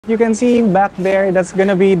You can see back there, that's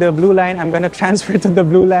gonna be the blue line. I'm gonna transfer to the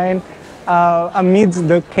blue line amidst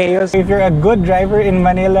the chaos. If you're a good driver in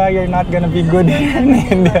Manila, you're not gonna be good in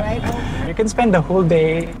India. You can spend the whole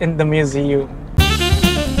day in the museum.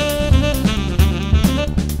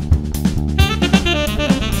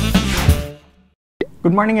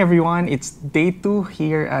 Good morning everyone, it's day 2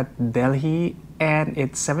 here at Delhi and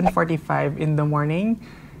it's 7:45 in the morning.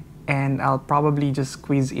 And I'll probably just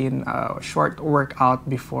squeeze in a short workout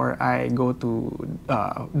before I go to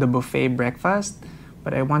the buffet breakfast.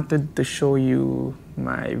 But I wanted to show you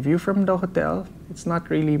my view from the hotel. It's not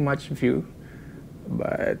really much view,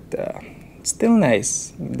 but it's still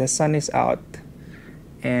nice. The sun is out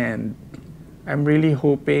and I'm really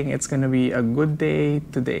hoping it's gonna be a good day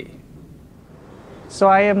today. So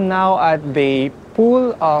I am now at the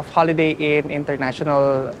pool of Holiday Inn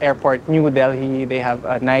International Airport, New Delhi. They have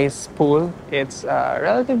a nice pool. It's a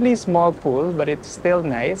relatively small pool, but it's still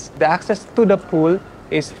nice. The access to the pool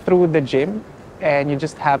is through the gym, and you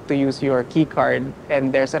just have to use your key card.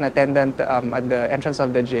 And there's an attendant at the entrance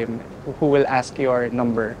of the gym who will ask your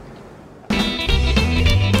number.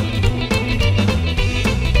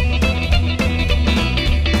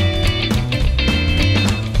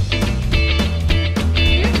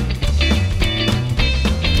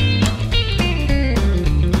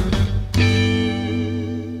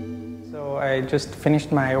 I just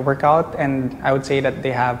finished my workout and I would say that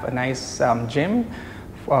they have a nice gym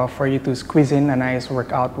for you to squeeze in a nice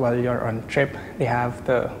workout while you're on trip. They have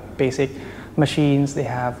the basic machines, they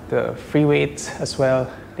have the free weights as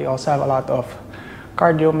well. They also have a lot of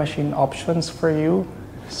cardio machine options for you.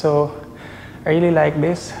 So I really like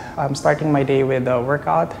this. I'm starting my day with a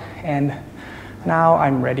workout and now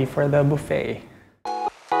I'm ready for the buffet.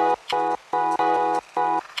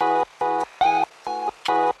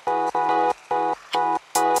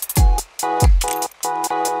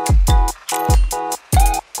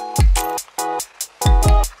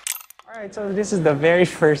 Alright, so this is the very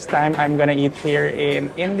first time I'm gonna eat here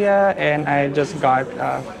in India, and I just got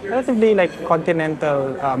a relatively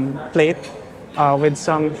continental plate with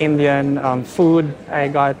some Indian food. I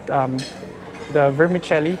got the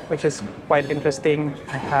vermicelli, which is quite interesting.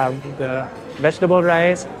 I have the vegetable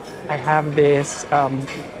rice. I have this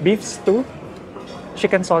beef stew,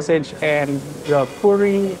 chicken sausage, and the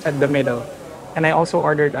puri at the middle. And I also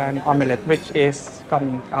ordered an omelette, which is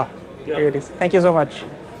coming. Oh, here it is. Thank you so much.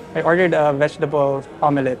 I ordered a vegetable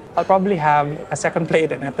omelette. I'll probably have a second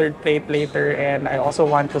plate and a third plate later, and I also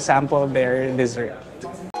want to sample their dessert.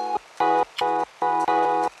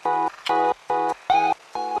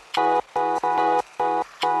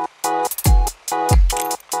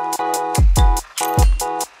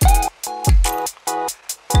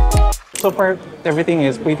 So far, everything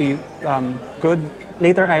is pretty good.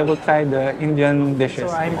 Later, I will try the Indian dishes.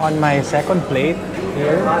 So I'm on my second plate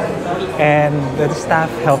here, and the staff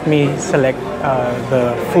helped me select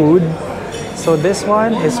the food. So this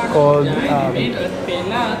one is called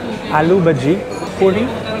aloo bhaji, puri,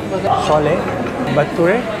 chole,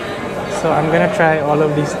 bhature. So I'm gonna try all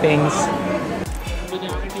of these things.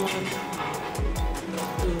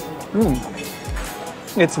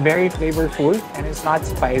 It's very flavorful and it's not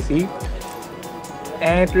spicy,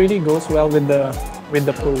 and it really goes well with the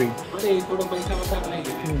puri.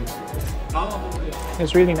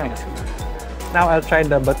 It's really nice. Now I'll try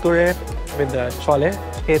the bhature with the chole.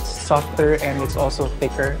 It's softer and it's also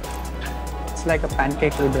thicker. It's like a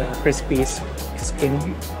pancake with a crispy skin.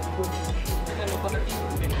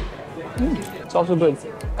 It's also good.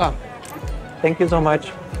 Thank you so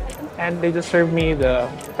much. And they just served me the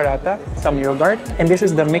paratha, some yogurt, and this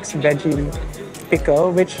is the mixed veggie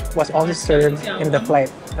pickle, which was also served in the flight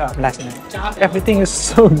last night. Everything is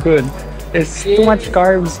so good. There's too much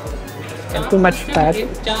carbs and too much fat,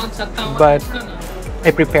 but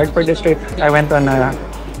I prepared for this trip. I went on a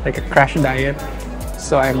crash diet,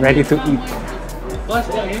 so I'm ready to eat.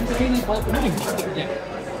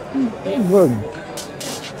 Good.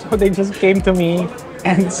 So they just came to me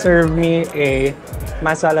and served me a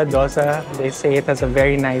masala dosa. They say it has a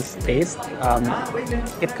very nice taste.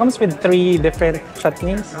 It comes with 3 different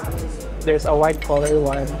chutneys. There's a white color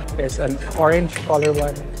one, there's an orange color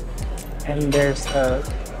one, and there's a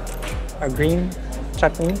green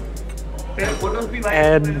chutney.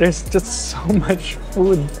 And there's just so much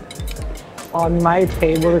food on my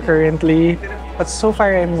table currently. But so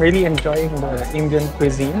far, I'm really enjoying the Indian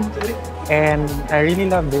cuisine. And I really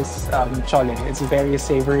love this chole. It's very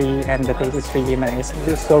savory and the taste is really nice.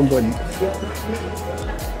 It's so good.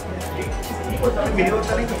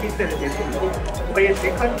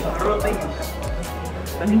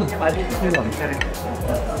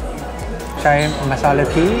 chai masala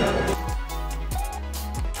tea.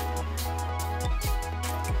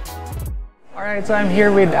 Alright, so I'm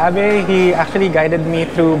here with Abe. He actually guided me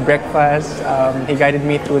through breakfast. He guided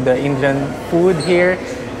me through the Indian food here.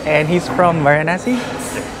 And he's from Varanasi.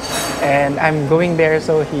 And I'm going there,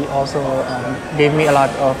 so he also gave me a lot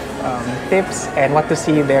of tips and what to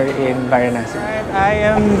see there in Varanasi. Alright, I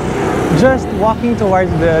am just walking towards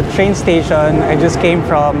the train station. I just came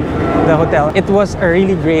from the hotel. It was a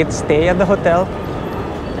really great stay at the hotel.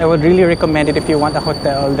 I would really recommend it if you want a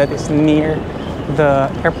hotel that is near the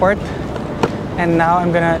airport. And now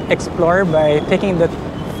I'm gonna explore by taking the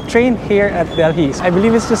train here at Delhi. I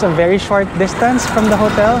believe it's just a very short distance from the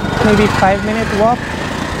hotel, maybe 5-minute walk.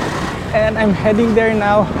 And I'm heading there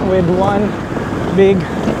now with one big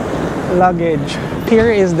luggage.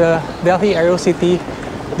 Here is the Delhi Aerocity,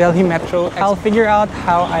 Delhi Metro. I'll figure out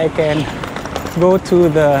how I can go to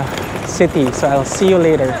the city. So I'll see you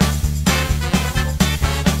later.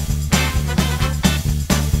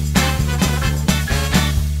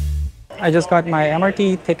 I just got my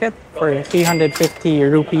MRT ticket for 350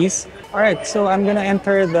 rupees. Alright, so I'm gonna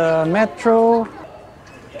enter the metro.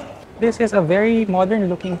 This is a very modern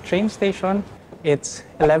looking train station. It's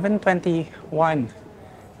 11:21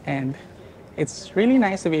 and it's really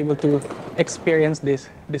nice to be able to experience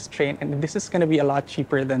this train, and this is gonna be a lot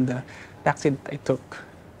cheaper than the taxi that I took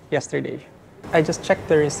yesterday. I just checked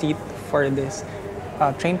the receipt for this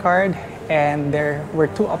train card, and there were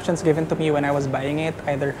two options given to me when I was buying it,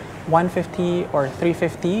 either 150 or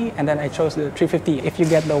 350, and then I chose the 350. If you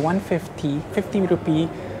get the 150, 50 rupee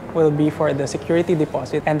will be for the security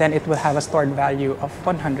deposit, and then it will have a stored value of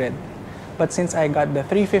 100. But since I got the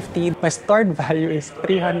 350, my stored value is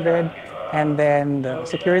 300, and then the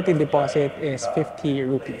security deposit is 50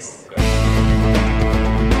 rupees.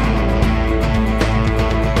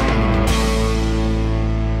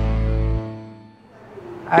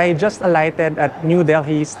 I just alighted at New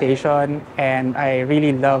Delhi station, and I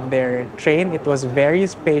really love their train. It was very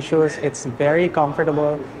spacious, it's very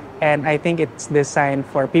comfortable, and I think it's designed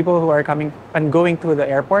for people who are coming and going to the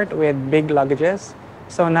airport with big luggages.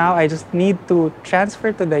 So now I just need to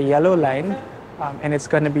transfer to the yellow line, and it's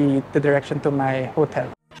gonna be the direction to my hotel.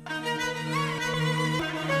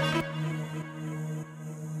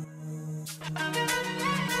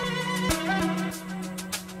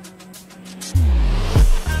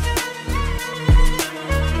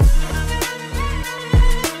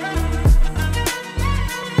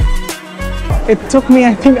 It took me,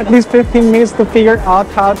 I think, at least 15 minutes to figure out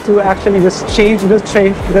how to actually just change the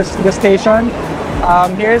station.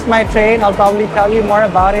 Here's my train. I'll probably tell you more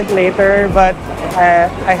about it later, but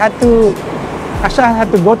I had to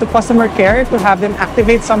go to customer care to have them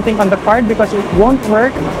activate something on the card because it won't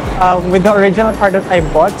work with the original card that I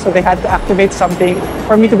bought. So they had to activate something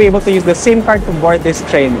for me to be able to use the same card to board this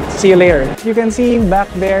train. See you later. You can see back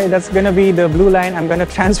there, that's gonna be the blue line. I'm gonna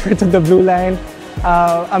transfer to the blue line.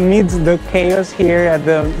 Amidst the chaos here at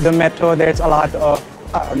the metro, there's a lot of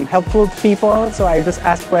helpful people, so I just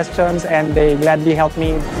asked questions and they gladly helped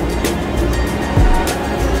me.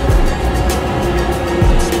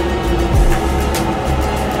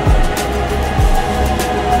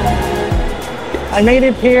 I made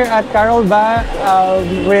it here at Karol Bagh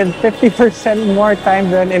with 50% more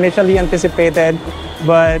time than initially anticipated,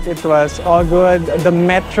 but it was all good. The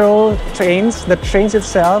metro trains, the trains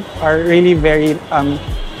itself are really very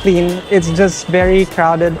clean. It's just very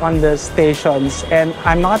crowded on the stations, and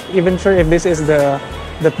I'm not even sure if this is the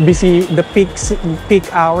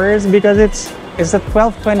peak hours because it's at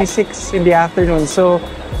 12:26 in the afternoon. So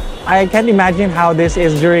I can't imagine how this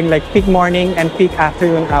is during like peak morning and peak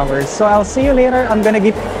afternoon hours. So I'll see you later. I'm gonna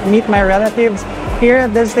meet my relatives here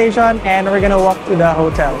at the station, and we're gonna walk to the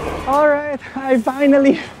hotel. All right, I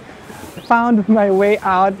finally found my way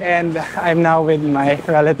out, and I'm now with my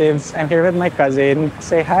relatives. I'm here with my cousin.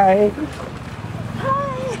 Say hi.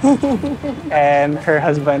 Hi. And her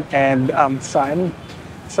husband and son.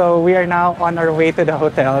 So we are now on our way to the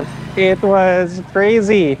hotel. It was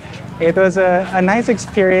crazy. It was a nice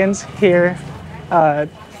experience here,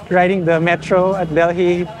 riding the metro at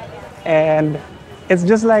Delhi, and it's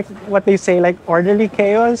just like what they say, like orderly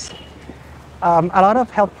chaos. A lot of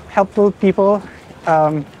helpful people.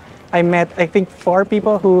 I met, I think, 4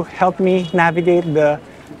 people who helped me navigate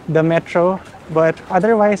the metro, but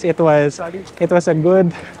otherwise it was a good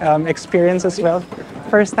experience as well.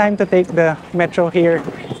 First time to take the metro here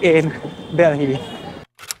in Delhi.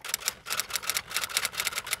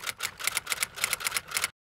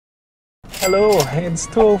 Hello, it's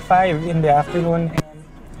 2:05 in the afternoon, and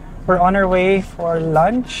we're on our way for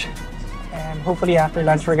lunch. And hopefully after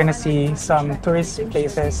lunch we're gonna see some tourist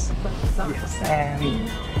places. And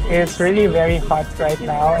it's really very hot right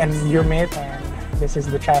now and humid, and this is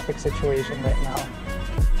the traffic situation right now.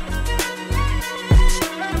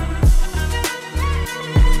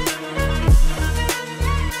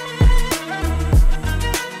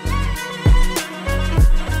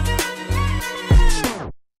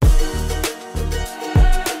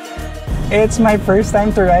 It's my first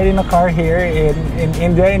time to ride in a car here in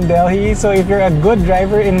India, in Delhi. So if you're a good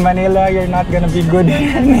driver in Manila, you're not gonna be good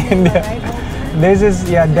here in India. This is,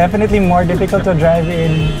 yeah, definitely more difficult to drive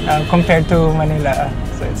in compared to Manila.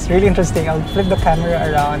 So it's really interesting. I'll flip the camera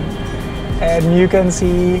around and you can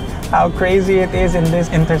see how crazy it is in this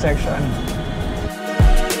intersection.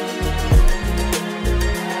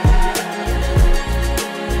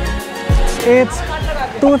 It's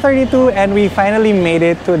 2:32 and we finally made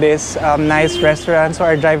it to this nice restaurant. So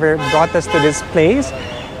our driver brought us to this place.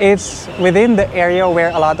 It's within the area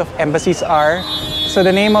where a lot of embassies are. So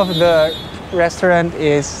the name of the restaurant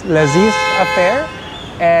is Laziz Affair,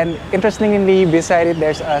 and interestingly beside it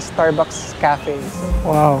there's a Starbucks cafe.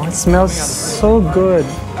 Wow, it smells so good.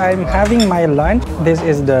 I'm having my lunch. This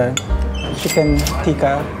is the chicken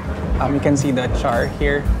tikka. You can see the char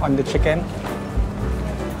here on the chicken.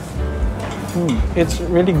 It's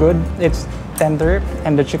really good. It's tender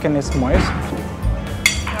and the chicken is moist.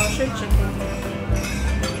 How's your chicken?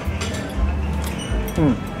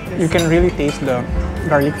 You can really taste the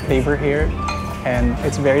garlic flavor here, and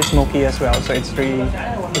it's very smoky as well. So it's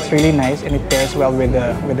really nice and it pairs well with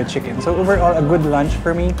the chicken. So overall, a good lunch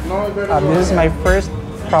for me. This is my first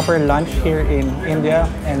proper lunch here in India,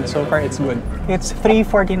 and so far it's good. It's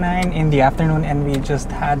 3:49 in the afternoon and we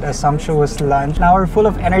just had a sumptuous lunch. Now we're full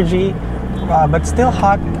of energy, but still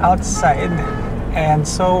hot outside, and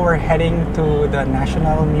so we're heading to the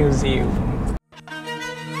National Museum.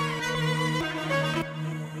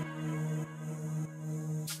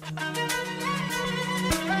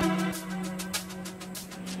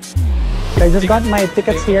 I just got my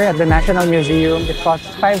tickets here at the National Museum. It costs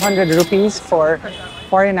 500 rupees for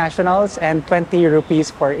foreign nationals and 20 rupees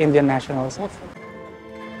for Indian nationals.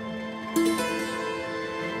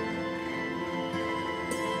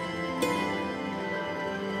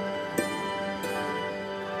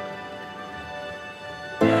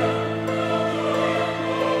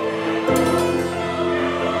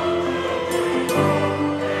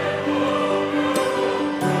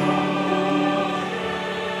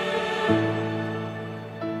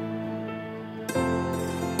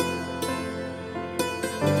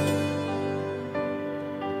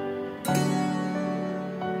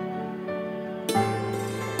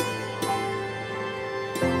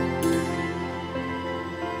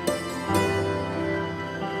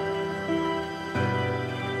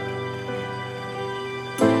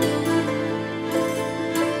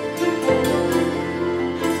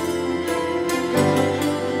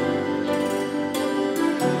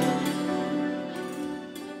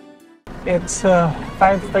 It's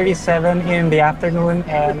 5:37 in the afternoon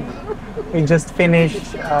and we just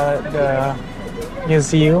finished the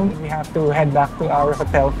museum. We have to head back to our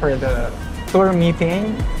hotel for the tour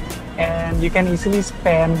meeting, and you can easily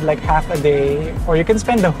spend like half a day or you can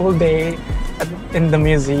spend the whole day in the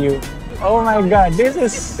museum. Oh my god, this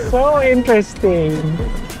is so interesting!